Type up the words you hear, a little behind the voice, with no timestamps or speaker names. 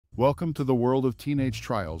Welcome to the world of teenage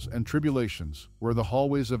trials and tribulations, where the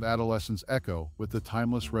hallways of adolescence echo with the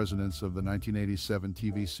timeless resonance of the 1987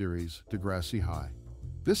 TV series Degrassi High.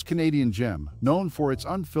 This Canadian gem, known for its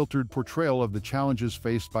unfiltered portrayal of the challenges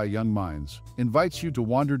faced by young minds, invites you to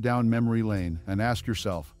wander down memory lane and ask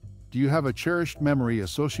yourself, do you have a cherished memory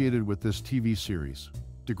associated with this TV series?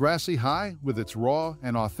 Degrassi High, with its raw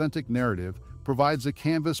and authentic narrative, provides a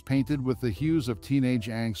canvas painted with the hues of teenage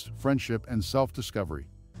angst, friendship, and self-discovery.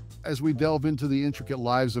 As we delve into the intricate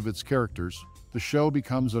lives of its characters, the show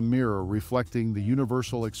becomes a mirror reflecting the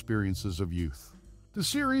universal experiences of youth. The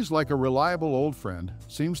series, like a reliable old friend,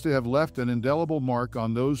 seems to have left an indelible mark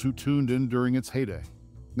on those who tuned in during its heyday.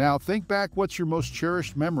 Now think back, what's your most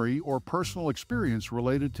cherished memory or personal experience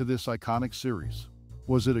related to this iconic series?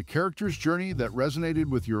 Was it a character's journey that resonated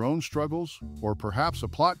with your own struggles, or perhaps a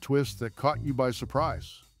plot twist that caught you by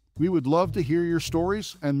surprise? We would love to hear your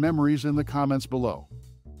stories and memories in the comments below.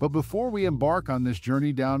 But before we embark on this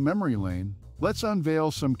journey down memory lane, let's unveil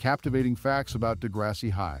some captivating facts about Degrassi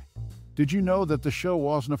High. Did you know that the show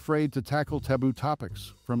wasn't afraid to tackle taboo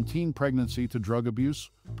topics, from teen pregnancy to drug abuse,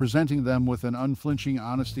 presenting them with an unflinching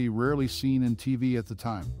honesty rarely seen in TV at the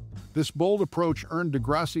time? This bold approach earned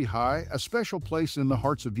Degrassi High a special place in the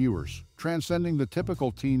hearts of viewers, transcending the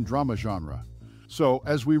typical teen drama genre. So,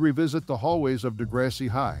 as we revisit the hallways of Degrassi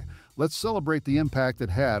High, let's celebrate the impact it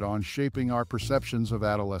had on shaping our perceptions of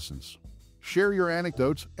adolescence. Share your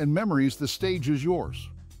anecdotes and memories, the stage is yours.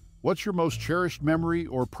 What's your most cherished memory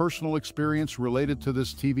or personal experience related to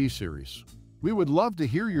this TV series? We would love to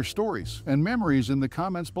hear your stories and memories in the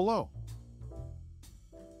comments below.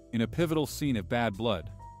 In a pivotal scene of Bad Blood,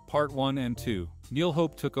 Part 1 and 2, Neil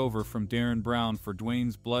Hope took over from Darren Brown for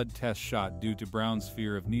Dwayne's blood test shot due to Brown's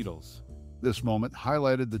fear of needles. This moment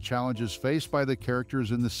highlighted the challenges faced by the characters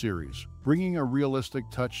in the series, bringing a realistic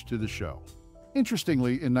touch to the show.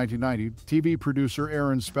 Interestingly, in 1990, TV producer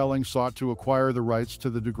Aaron Spelling sought to acquire the rights to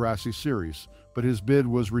the Degrassi series, but his bid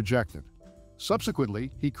was rejected. Subsequently,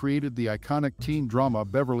 he created the iconic teen drama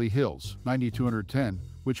Beverly Hills 90210,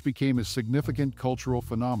 which became a significant cultural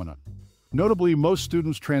phenomenon. Notably, most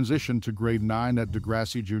students transitioned to grade 9 at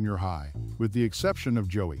Degrassi Junior High, with the exception of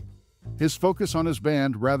Joey. His focus on his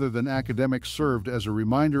band rather than academics served as a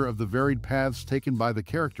reminder of the varied paths taken by the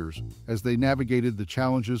characters as they navigated the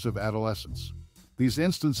challenges of adolescence. These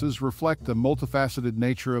instances reflect the multifaceted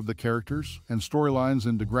nature of the characters and storylines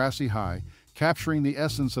in Degrassi High, capturing the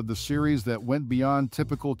essence of the series that went beyond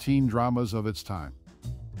typical teen dramas of its time.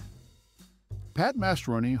 Pat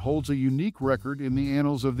Mastroianni holds a unique record in the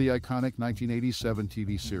annals of the iconic 1987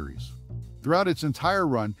 TV series. Throughout its entire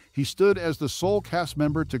run, he stood as the sole cast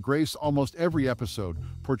member to grace almost every episode,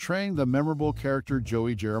 portraying the memorable character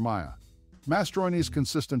Joey Jeremiah. Mastroianni's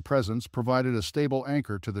consistent presence provided a stable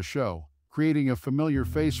anchor to the show, creating a familiar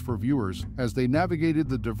face for viewers as they navigated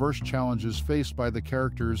the diverse challenges faced by the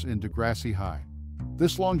characters in Degrassi High.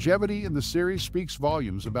 This longevity in the series speaks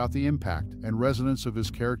volumes about the impact and resonance of his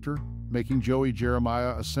character, making Joey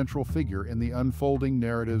Jeremiah a central figure in the unfolding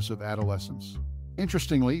narratives of adolescence.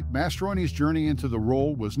 Interestingly, Mastroianni's journey into the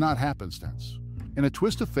role was not happenstance. In a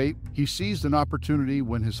twist of fate, he seized an opportunity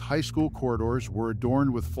when his high school corridors were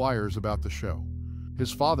adorned with flyers about the show.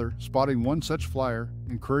 His father, spotting one such flyer,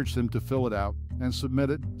 encouraged him to fill it out and submit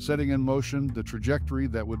it, setting in motion the trajectory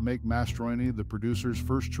that would make Mastroianni the producer's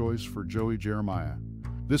first choice for Joey Jeremiah.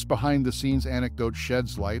 This behind-the-scenes anecdote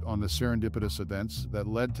sheds light on the serendipitous events that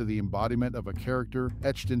led to the embodiment of a character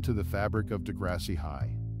etched into the fabric of Degrassi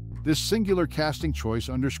High. This singular casting choice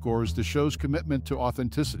underscores the show's commitment to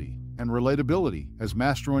authenticity and relatability, as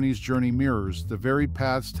Mastroianni's journey mirrors the varied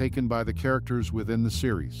paths taken by the characters within the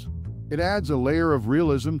series. It adds a layer of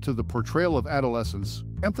realism to the portrayal of adolescence,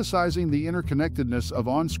 emphasizing the interconnectedness of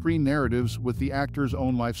on-screen narratives with the actors'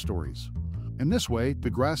 own life stories. In this way,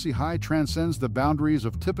 Degrassi High transcends the boundaries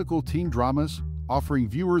of typical teen dramas, offering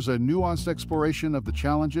viewers a nuanced exploration of the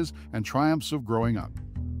challenges and triumphs of growing up.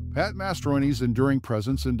 Pat Mastroianni's enduring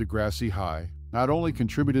presence in Degrassi High not only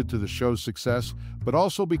contributed to the show's success, but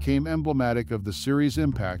also became emblematic of the series'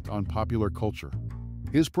 impact on popular culture.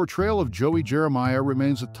 His portrayal of Joey Jeremiah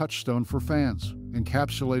remains a touchstone for fans,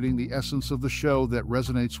 encapsulating the essence of the show that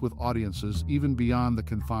resonates with audiences even beyond the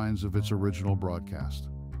confines of its original broadcast.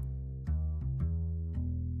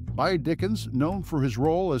 Maya Dickens, known for his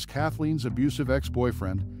role as Kathleen's abusive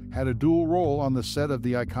ex-boyfriend, had a dual role on the set of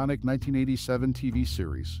the iconic 1987 TV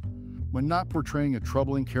series. When not portraying a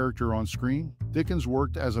troubling character on screen, Dickens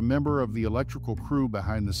worked as a member of the electrical crew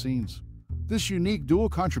behind the scenes. This unique dual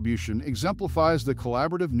contribution exemplifies the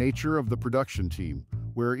collaborative nature of the production team,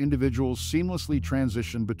 where individuals seamlessly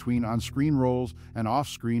transition between on-screen roles and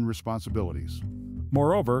off-screen responsibilities.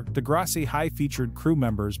 Moreover, Degrassi High featured crew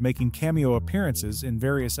members making cameo appearances in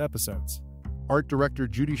various episodes. Art director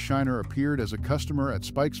Judy Shiner appeared as a customer at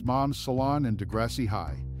Spike's mom's salon in Degrassi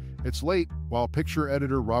High. It's late, while picture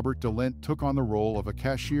editor Robert DeLint took on the role of a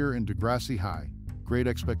cashier in Degrassi High. Great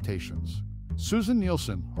expectations. Susan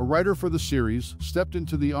Nielsen, a writer for the series, stepped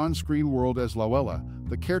into the on-screen world as Luella,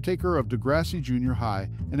 the caretaker of Degrassi Junior High,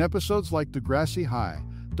 in episodes like Degrassi High,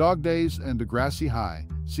 Dog Days, and Degrassi High,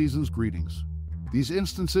 Season's Greetings. These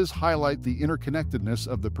instances highlight the interconnectedness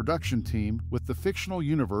of the production team with the fictional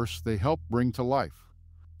universe they helped bring to life.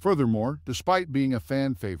 Furthermore, despite being a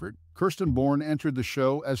fan favorite, Kirsten Bourne entered the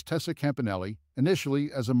show as Tessa Campanelli,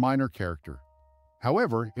 initially as a minor character.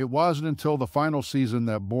 However, it wasn't until the final season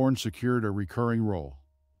that Bourne secured a recurring role.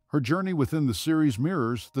 Her journey within the series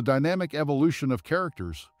mirrors the dynamic evolution of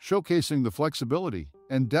characters, showcasing the flexibility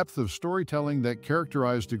and depth of storytelling that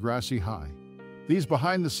characterized Degrassi High. These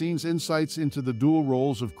behind-the-scenes insights into the dual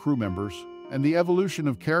roles of crew members and the evolution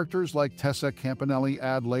of characters like Tessa Campanelli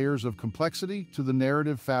add layers of complexity to the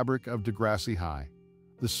narrative fabric of Degrassi High.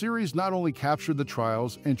 The series not only captured the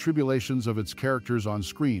trials and tribulations of its characters on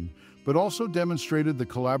screen, but also demonstrated the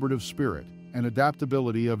collaborative spirit and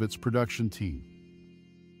adaptability of its production team.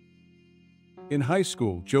 In high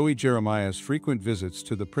school, Joey Jeremiah's frequent visits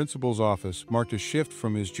to the principal's office marked a shift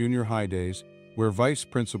from his junior high days, where Vice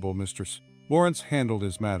Principal Mr. Lawrence handled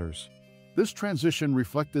his matters. This transition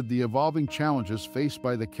reflected the evolving challenges faced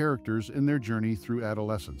by the characters in their journey through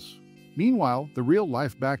adolescence. Meanwhile, the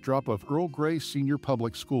real-life backdrop of Earl Grey Senior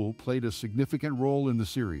Public School played a significant role in the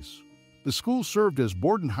series. The school served as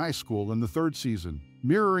Borden High School in the third season,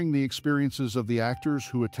 mirroring the experiences of the actors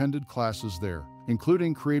who attended classes there,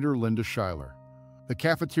 including creator Linda Schuyler. The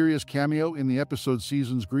cafeteria's cameo in the episode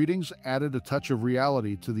Season's Greetings added a touch of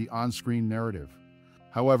reality to the on-screen narrative.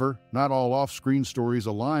 However, not all off-screen stories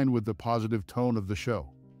align with the positive tone of the show.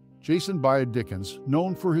 Jason Byard Dickens,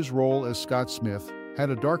 known for his role as Scott Smith, had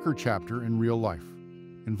a darker chapter in real life.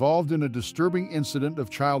 Involved in a disturbing incident of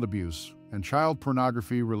child abuse and child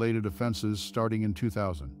pornography-related offenses starting in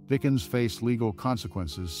 2000, Dickens faced legal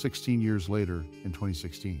consequences 16 years later in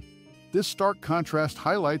 2016. This stark contrast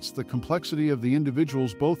highlights the complexity of the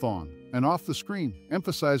individuals both on and off the screen,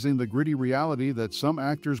 emphasizing the gritty reality that some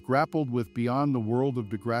actors grappled with beyond the world of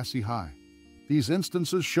Degrassi High. These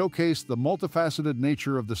instances showcase the multifaceted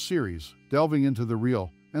nature of the series, delving into the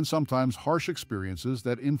real and sometimes harsh experiences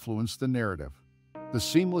that influence the narrative. The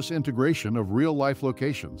seamless integration of real-life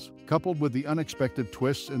locations, coupled with the unexpected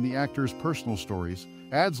twists in the actors' personal stories,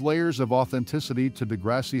 adds layers of authenticity to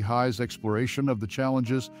Degrassi High's exploration of the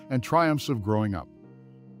challenges and triumphs of growing up.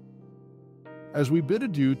 As we bid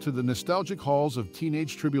adieu to the nostalgic halls of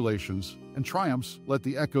teenage tribulations and triumphs, let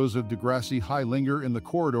the echoes of Degrassi High linger in the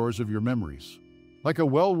corridors of your memories. Like a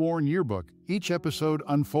well-worn yearbook, each episode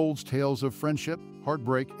unfolds tales of friendship,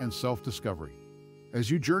 heartbreak, and self-discovery. As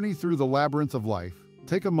you journey through the labyrinth of life,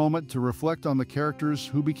 take a moment to reflect on the characters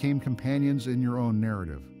who became companions in your own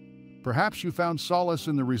narrative. Perhaps you found solace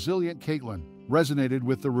in the resilient Caitlin, resonated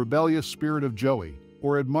with the rebellious spirit of Joey,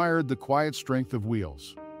 or admired the quiet strength of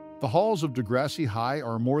Wheels. The halls of Degrassi High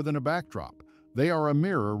are more than a backdrop. They are a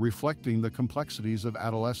mirror reflecting the complexities of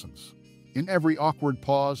adolescence. In every awkward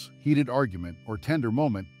pause, heated argument, or tender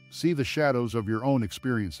moment, see the shadows of your own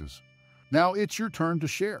experiences. Now it's your turn to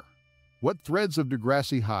share. What threads of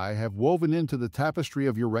Degrassi High have woven into the tapestry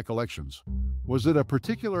of your recollections? Was it a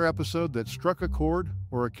particular episode that struck a chord,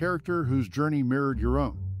 or a character whose journey mirrored your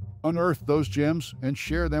own? Unearth those gems and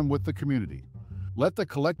share them with the community. Let the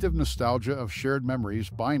collective nostalgia of shared memories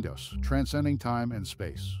bind us, transcending time and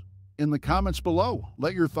space. In the comments below,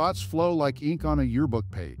 let your thoughts flow like ink on a yearbook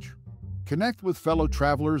page. Connect with fellow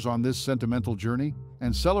travelers on this sentimental journey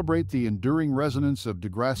and celebrate the enduring resonance of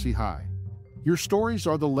Degrassi High. Your stories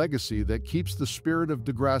are the legacy that keeps the spirit of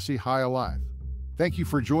Degrassi High alive. Thank you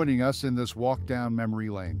for joining us in this walk down memory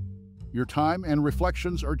lane. Your time and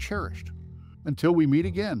reflections are cherished. Until we meet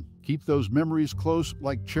again, keep those memories close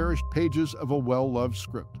like cherished pages of a well-loved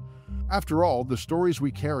script. After all, the stories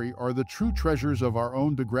we carry are the true treasures of our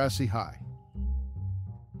own Degrassi High.